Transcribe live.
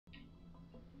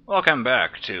Welcome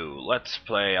back to Let's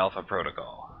Play Alpha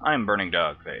Protocol. I'm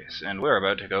BurningDogFace, and we're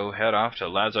about to go head off to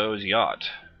Lazo's yacht.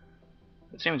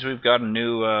 It seems we've got a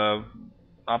new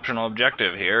optional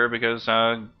objective here because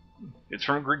it's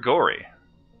from Grigori.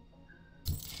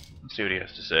 Let's see what he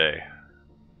has to say.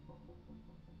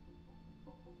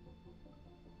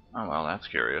 Oh well, that's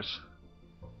curious.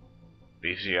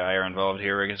 BCI are involved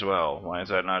here as well. Why is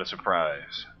that not a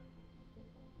surprise?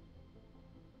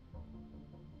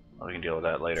 Well, we can deal with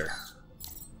that later.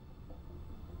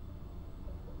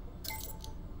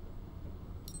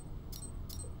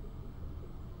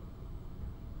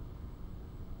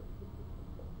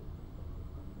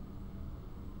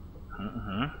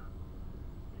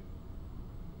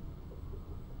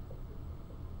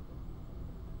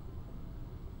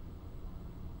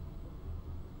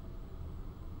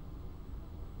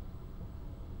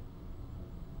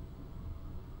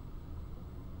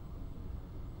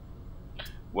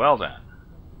 Well then,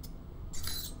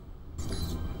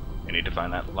 you need to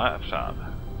find that laptop.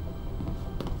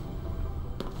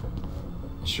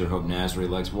 I sure hope Nasri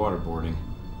likes waterboarding.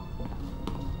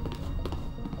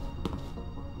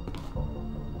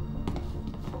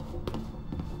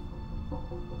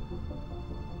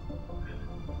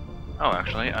 Oh,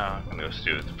 actually, I'm gonna go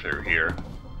stew it through here.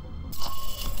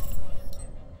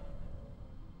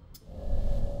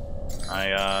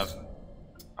 I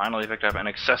finally picked up an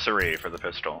accessory for the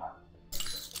pistol.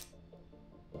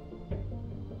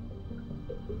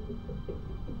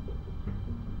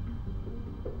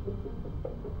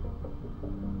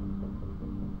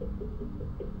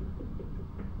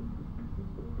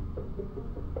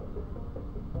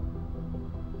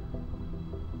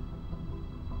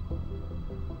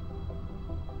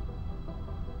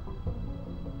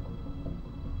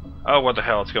 Oh, what the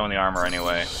hell, let's go in the armor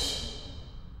anyway.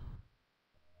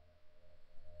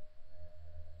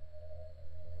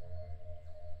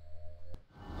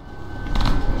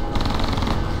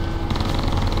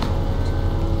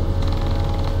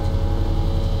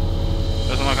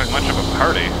 Doesn't look like much of a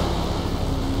party.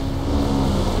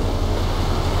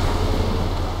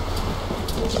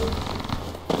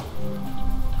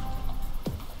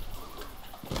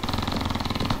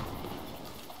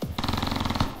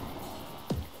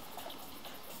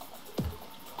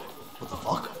 What the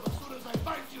fuck?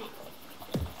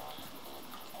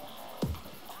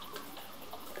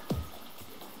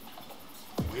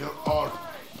 Where are you?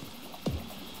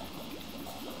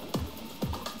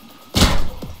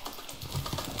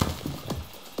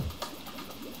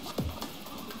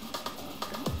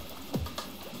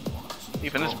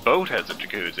 Even this boat has a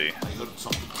jacuzzi. I heard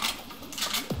something.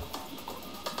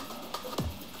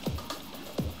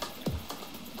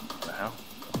 What the hell?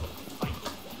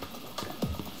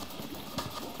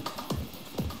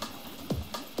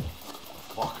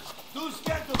 Fuck. Who's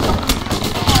scared to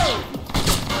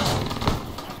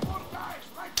more guys,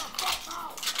 right the fuck now!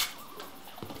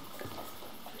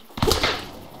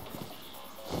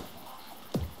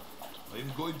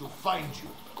 I'm going to find you.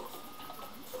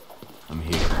 I'm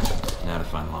here. Now to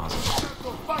find Lazo.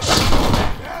 To find you!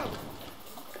 Hell!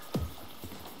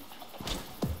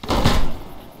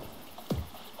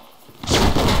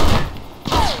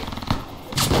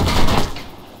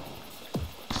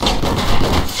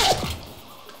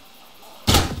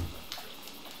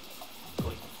 I'm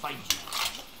going to find you.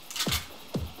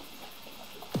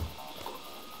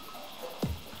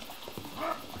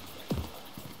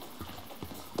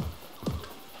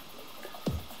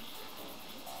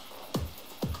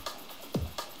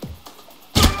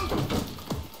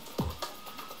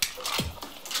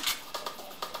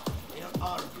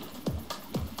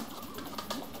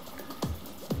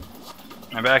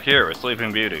 I'm back here with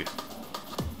Sleeping Beauty.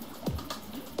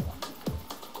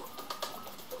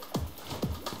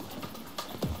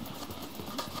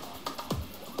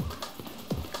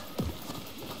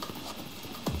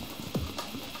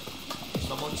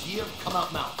 Someone's here, come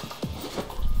out now.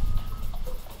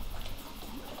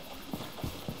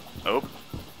 Oh.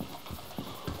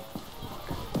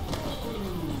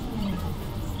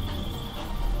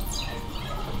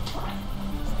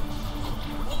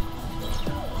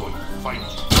 Going to find you.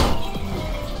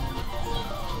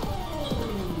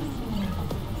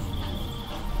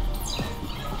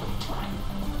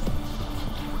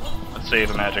 Let's save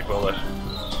a magic bullet.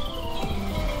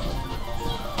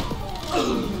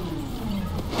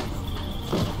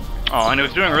 Oh, and it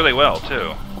was doing really well,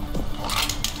 too.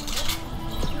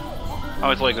 I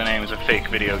always like the names of fake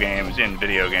video games in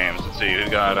video games. Let's see, we've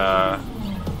got,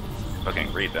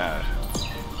 fucking read that.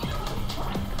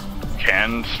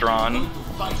 Canstron.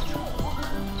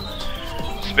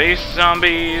 Space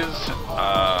Zombies,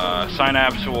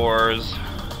 Synapse Wars,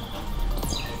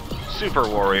 super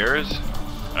warriors,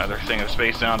 another thing of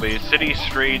space zombies, city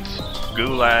streets,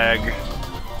 gulag,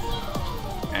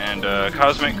 and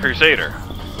cosmic crusader.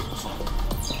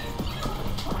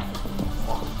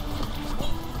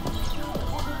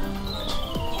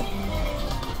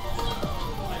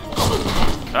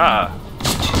 Ah.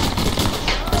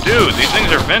 Dude, these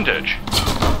things are vintage.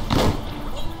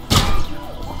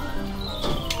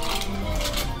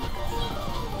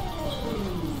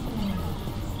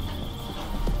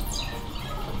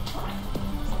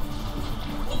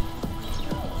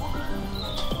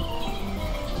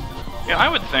 Yeah, I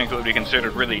would think it would be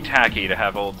considered really tacky to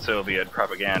have old Soviet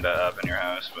propaganda up in your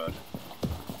house, but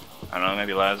I don't know,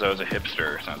 maybe Lazo's a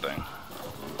hipster or something.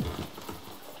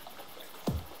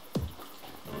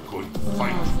 Going to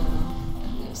find you.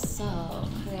 Lazo, you're so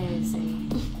crazy.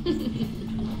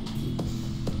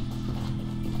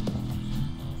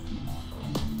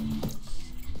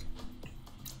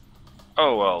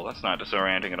 Oh well, that's not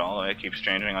disorienting at all. It keeps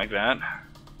changing like that.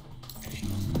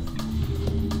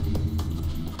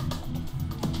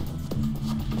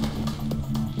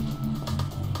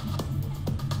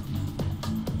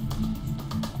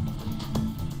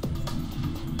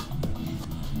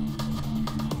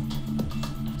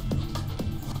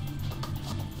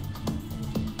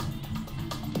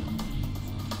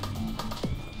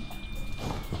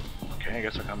 Okay, I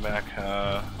guess I'll come back.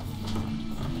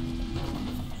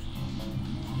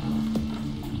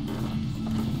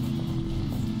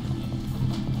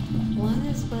 One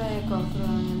is break off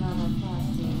from another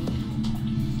party.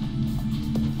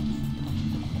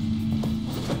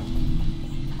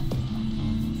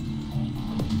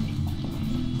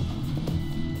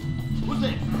 Who's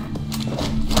there?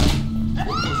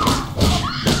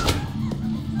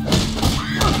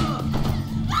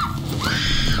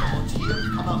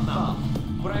 Come out now.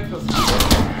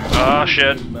 Oh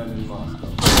shit.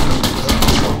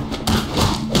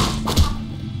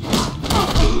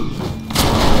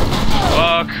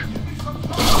 Fuck.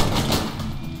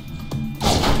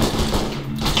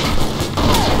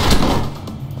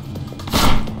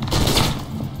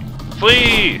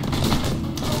 Flee!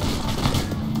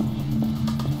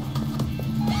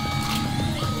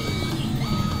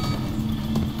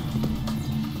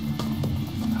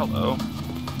 Hello.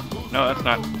 No, that's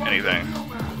not anything.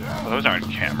 Well, those aren't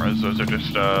cameras, those are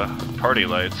just party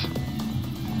lights. Too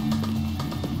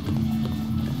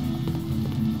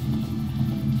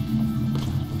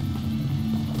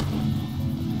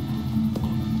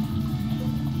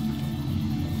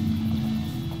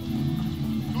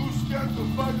scared to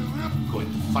find the rip?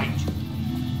 Going to find you.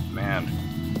 Man.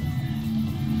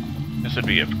 This would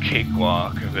be a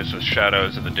cakewalk if this was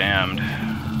Shadows of the Damned.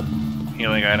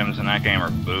 Healing items in that game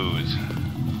are booze.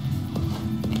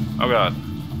 Oh god.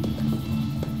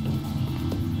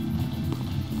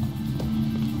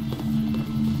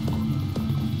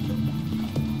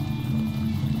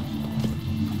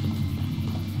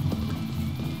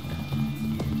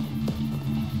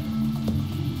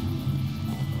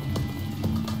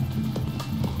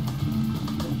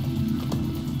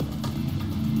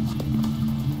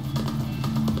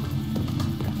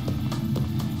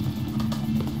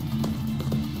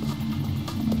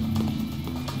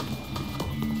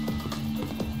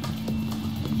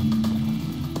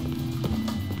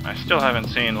 I still haven't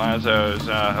seen Lazo's,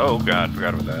 oh god,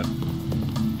 forgot about that.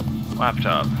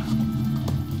 Laptop.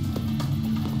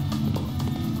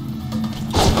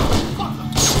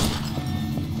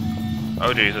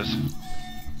 Oh Jesus.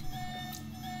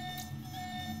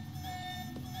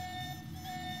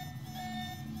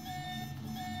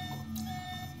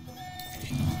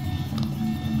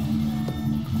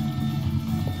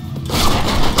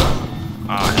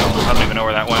 Ah, hell, I don't even know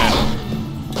where that went.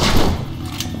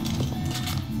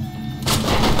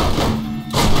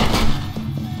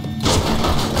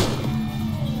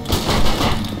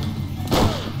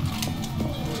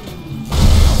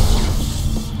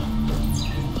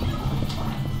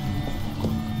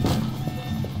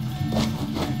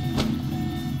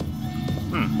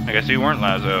 I guess you weren't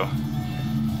Lazo.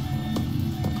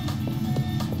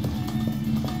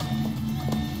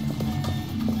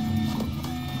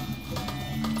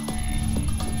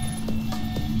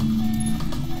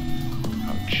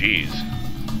 Oh, jeez.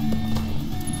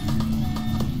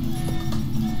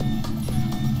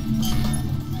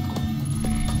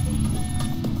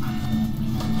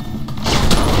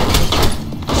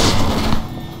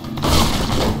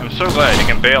 I'm so glad you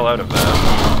can bail out of that.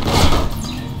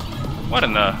 What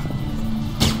in the...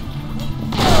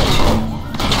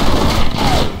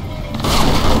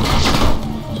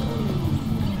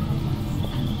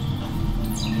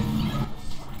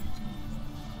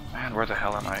 Man, where the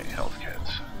hell are my health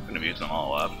kits? I'm gonna use them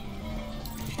all up.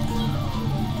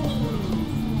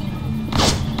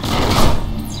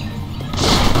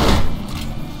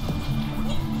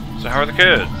 how are the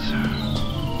kids?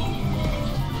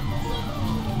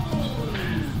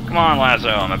 Come on, Lazo,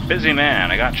 I'm a busy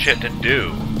man. I got shit to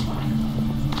do.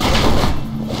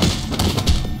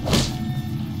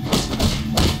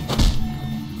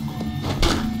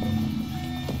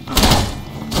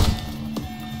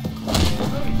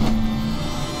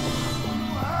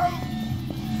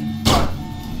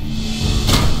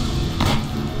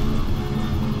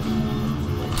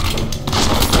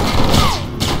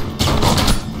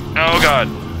 Oh god.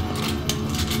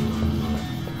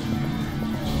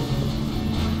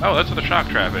 Oh, that's what the shock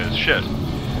trap is. Shit.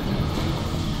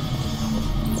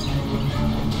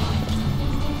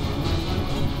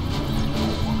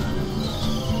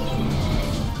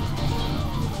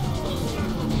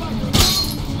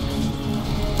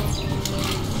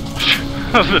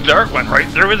 The dart went right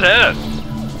through his head.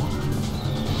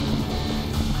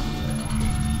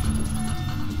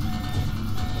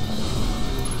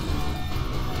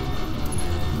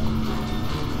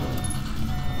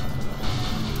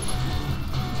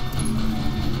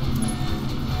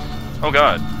 Oh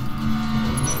god.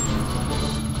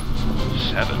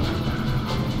 7.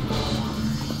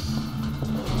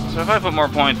 So if I put more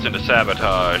points into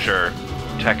sabotage or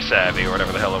tech savvy or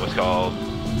whatever the hell it was called,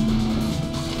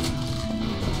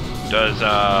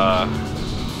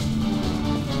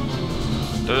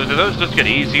 do those just get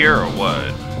easier or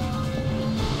what?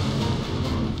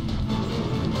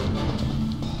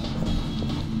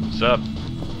 What's up?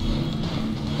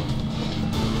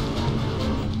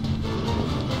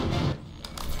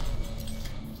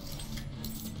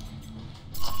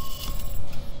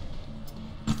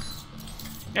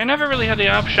 I never really had the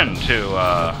option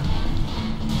to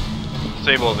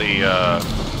disable the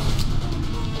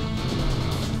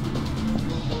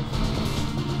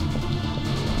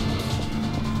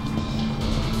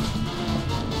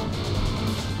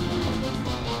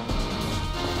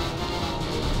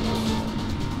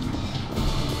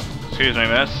Excuse me,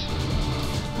 miss.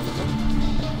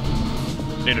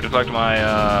 Need to collect my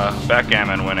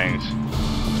backgammon winnings.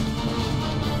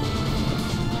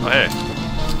 Oh hey.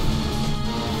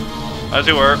 As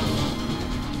you were.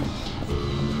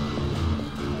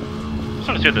 Just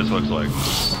want to see what this looks like.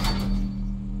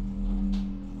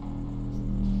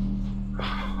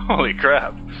 Holy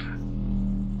crap.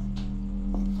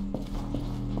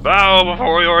 Bow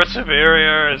before your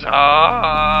superiors!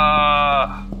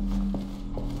 Ah!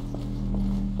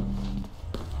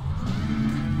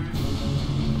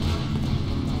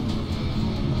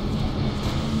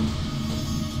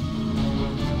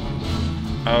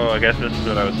 Oh, I guess this is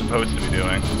what I was supposed to be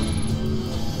doing.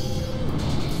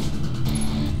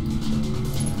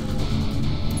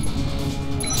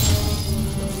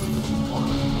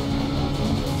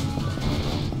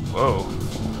 Whoa.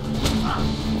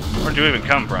 Where'd you even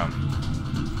come from?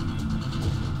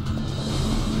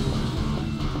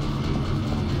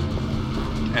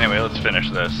 Anyway, let's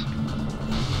finish this.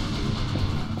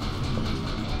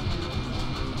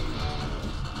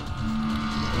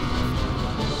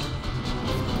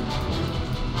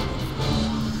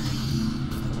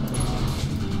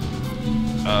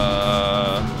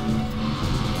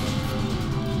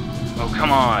 Oh,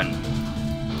 come on.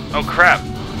 Oh, crap.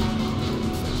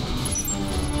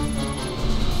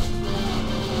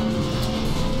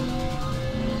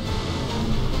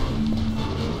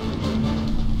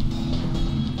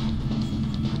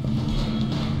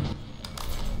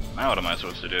 Now what am I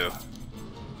supposed to do?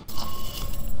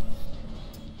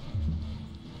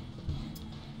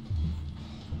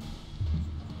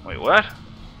 Wait, what?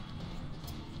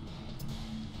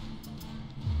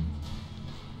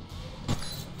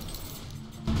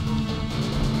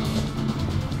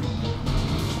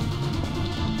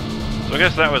 So I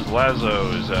guess that was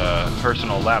Lazo's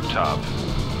personal laptop. So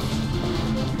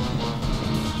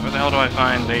where the hell do I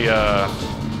find the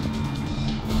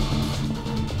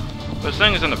those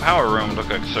things in the power room look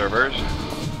like servers.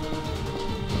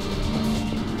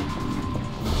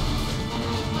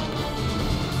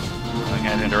 I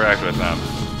can't interact with them.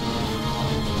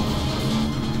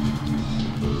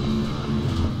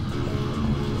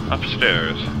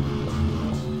 Upstairs.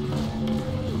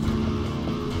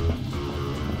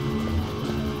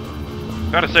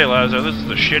 Gotta say, Lazo, this is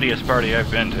the shittiest party I've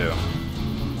been to.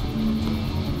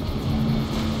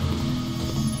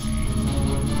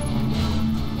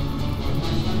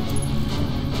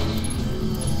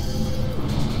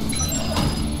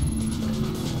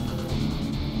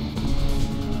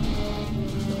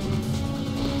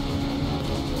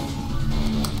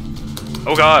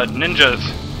 Oh god, ninjas!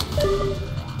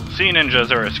 Sea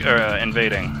ninjas are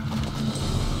invading.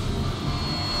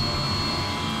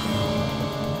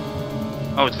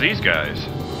 Oh, it's these guys.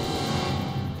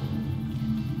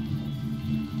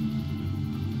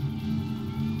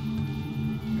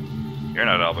 You're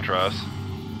not Albatross.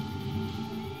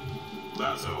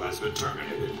 Lazo has been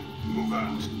terminated. Move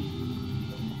out.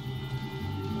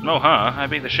 No, huh? I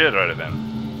beat the shit out of him.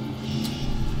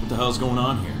 What the hell's going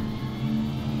on here?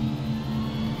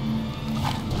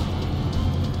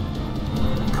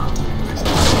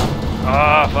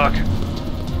 Ah, fuck.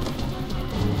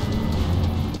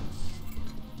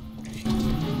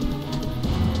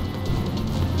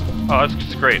 Oh, that's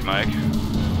just great, Mike.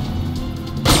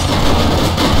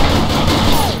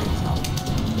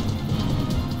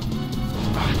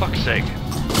 Oh, fuck's sake.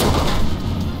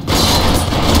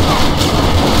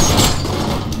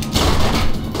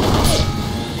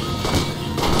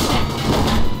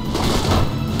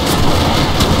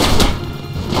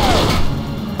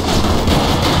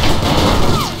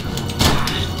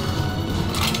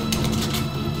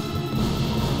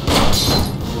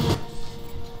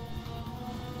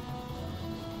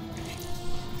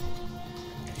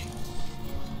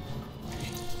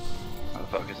 How the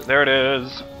fuck is it? There it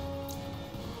is.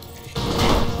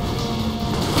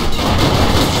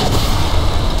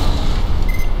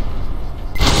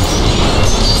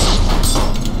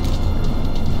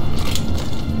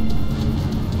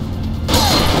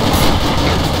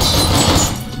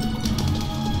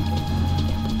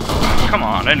 Come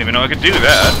on, I didn't even know I could do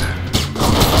that.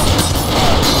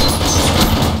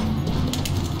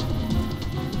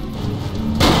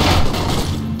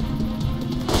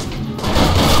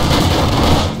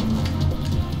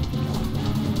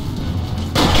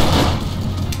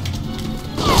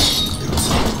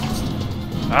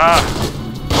 Ah!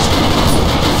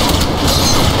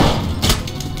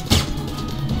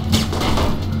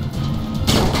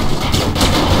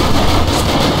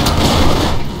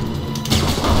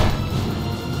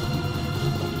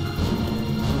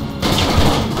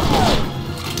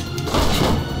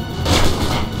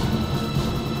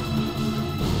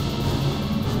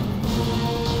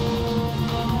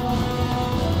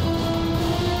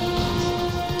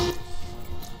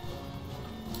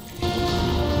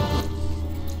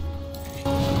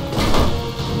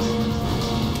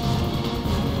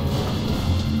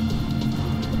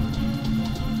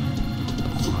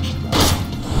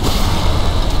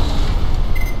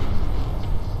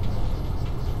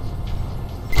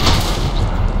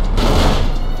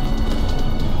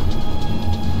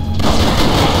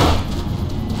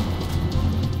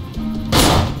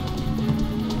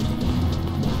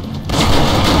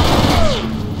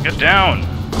 Get down!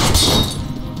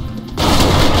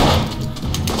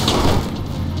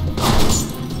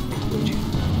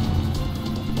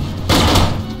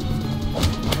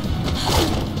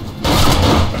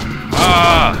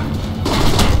 Ah!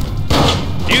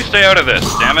 You stay out of this,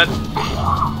 damn it!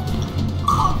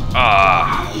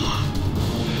 Ah!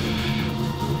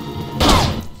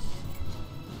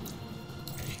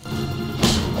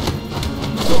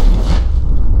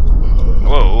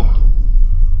 Whoa.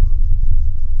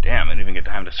 Damn, I didn't even get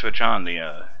time to switch on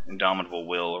the Indomitable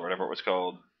Will or whatever it was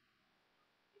called.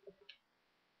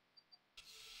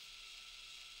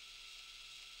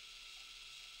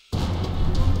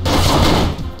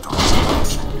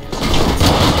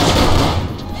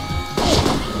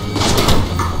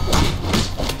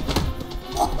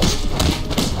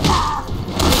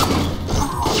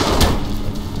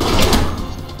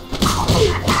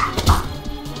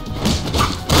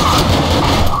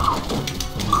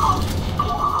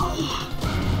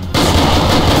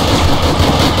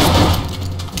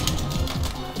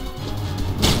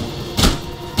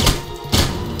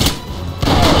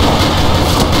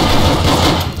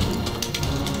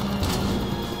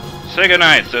 Say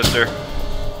goodnight, sister.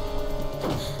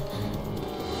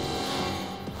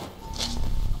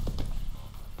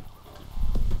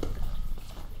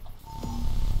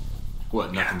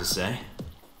 What, nothing to say?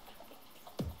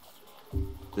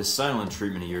 This silent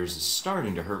treatment of yours is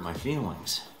starting to hurt my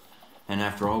feelings. And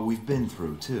after all we've been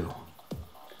through, too.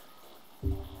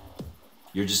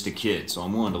 You're just a kid, so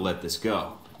I'm willing to let this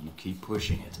go. But you keep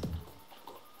pushing it.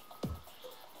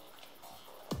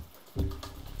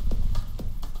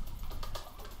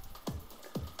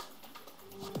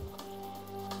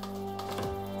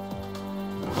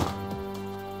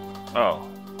 Oh.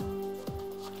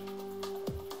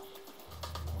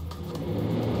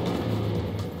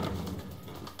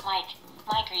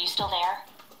 Mike, are you still there?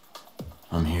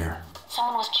 I'm here.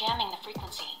 Someone was jamming the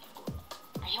frequency.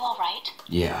 Are you alright?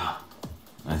 Yeah,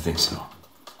 I think so.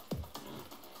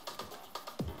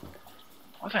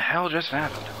 What the hell just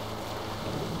happened?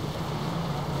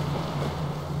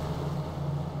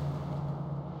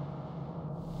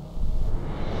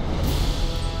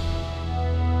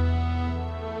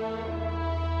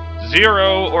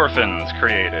 Zero orphans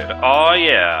created. Aw,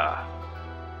 yeah.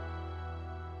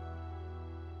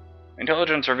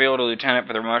 Intelligence revealed a lieutenant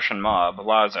for the Russian mob,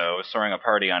 Lazo, was throwing a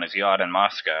party on his yacht in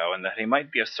Moscow, and that he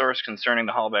might be a source concerning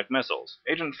the Hallback missiles.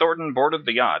 Agent Thorton boarded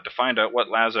the yacht to find out what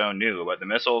Lazo knew about the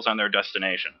missiles and their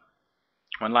destination.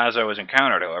 When Lazo was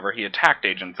encountered, however, he attacked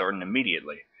Agent Thorton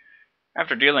immediately.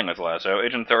 After dealing with Lazo,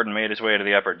 Agent Thornton made his way to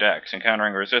the upper decks,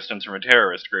 encountering resistance from a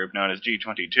terrorist group known as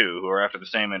G-22, who were after the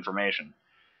same information.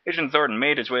 Agent Thornton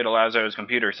made his way to Lazo's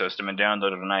computer system and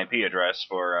downloaded an IP address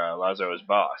for Lazo's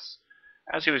boss.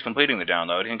 As he was completing the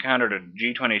download, he encountered a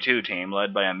G-22 team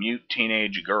led by a mute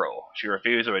teenage girl. She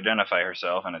refused to identify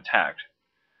herself and attacked.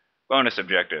 Bonus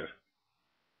objective.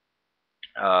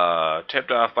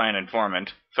 Tipped off by an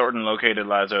informant, Thornton located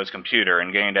Lazo's computer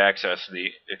and gained access to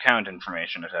the account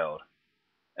information it held.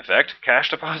 Effect: cash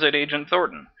deposit Agent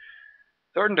Thornton.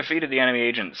 Thornton defeated the enemy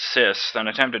agent Sis, then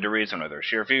attempted to reason with her.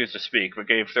 She refused to speak, but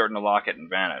gave Thornton a locket and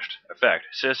vanished. Effect: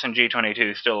 Sis and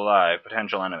G-22 still alive,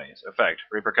 potential enemies. Effect: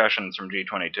 repercussions from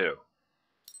G-22.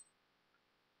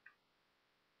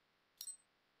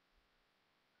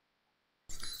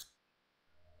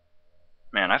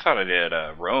 Man, I thought I did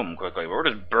Rome quickly, but we're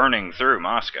just burning through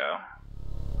Moscow.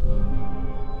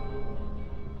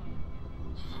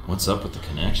 What's up with the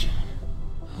connection?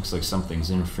 Looks like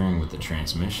something's interfering with the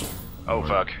transmission. Oh,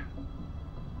 fuck.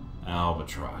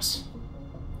 Albatross.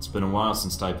 It's been a while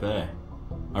since Taipei.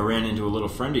 I ran into a little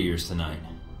friend of yours tonight,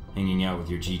 hanging out with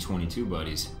your G-22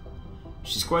 buddies.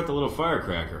 She's quite the little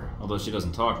firecracker, although she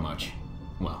doesn't talk much.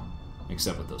 Well,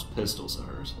 except with those pistols of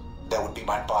hers. That would be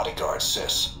my bodyguard,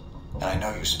 Sis. And I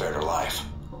know you spared her life.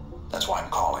 That's why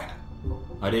I'm calling.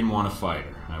 I didn't want to fight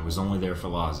her. I was only there for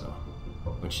Lazo.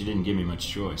 But she didn't give me much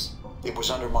choice. It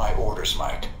was under my orders,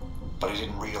 Mike. But I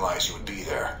didn't realize you would be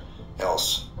there.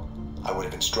 Else, I would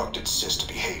have instructed Sis to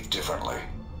behave differently.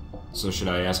 So should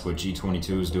I ask what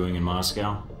G-22 is doing in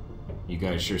Moscow? You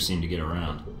guys sure seem to get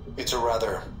around. It's a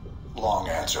rather long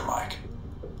answer, Mike.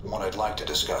 One I'd like to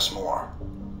discuss more,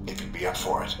 if you'd be up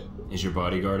for it. Is your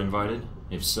bodyguard invited?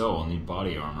 If so, I'll need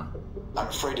body armor. I'm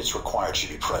afraid it's required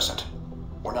she be present.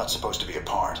 We're not supposed to be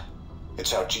apart.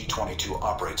 It's how G-22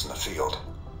 operates in the field.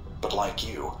 But like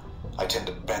you, I tend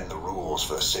to bend the rules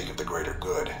for the sake of the greater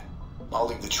good. I'll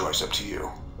leave the choice up to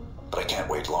you, but I can't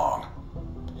wait long.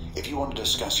 If you want to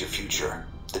discuss your future,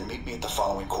 then meet me at the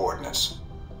following coordinates.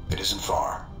 It isn't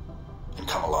far. And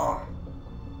come alone.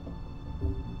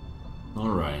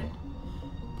 Alright.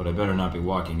 But I better not be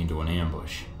walking into an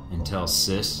ambush. And tell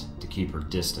Sis to keep her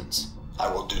distance. I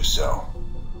will do so.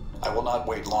 I will not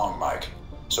wait long, Mike.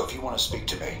 So if you want to speak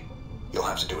to me, you'll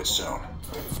have to do it soon.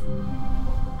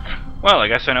 Well, I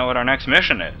guess I know what our next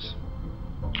mission is.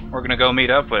 We're gonna go meet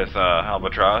up with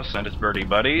Albatross and his birdie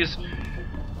buddies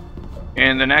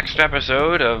in the next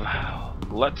episode of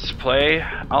Let's Play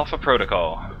Alpha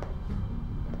Protocol.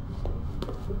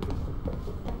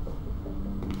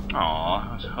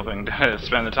 Aw, I was hoping to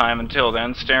spend the time until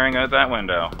then staring out that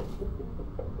window.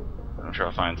 I'm sure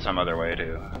I'll find some other way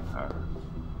to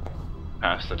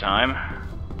pass the time.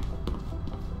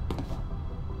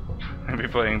 I'll be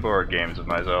playing board games with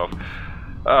myself.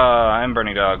 I'm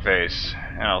BurningDogFace,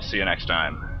 and I'll see you next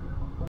time.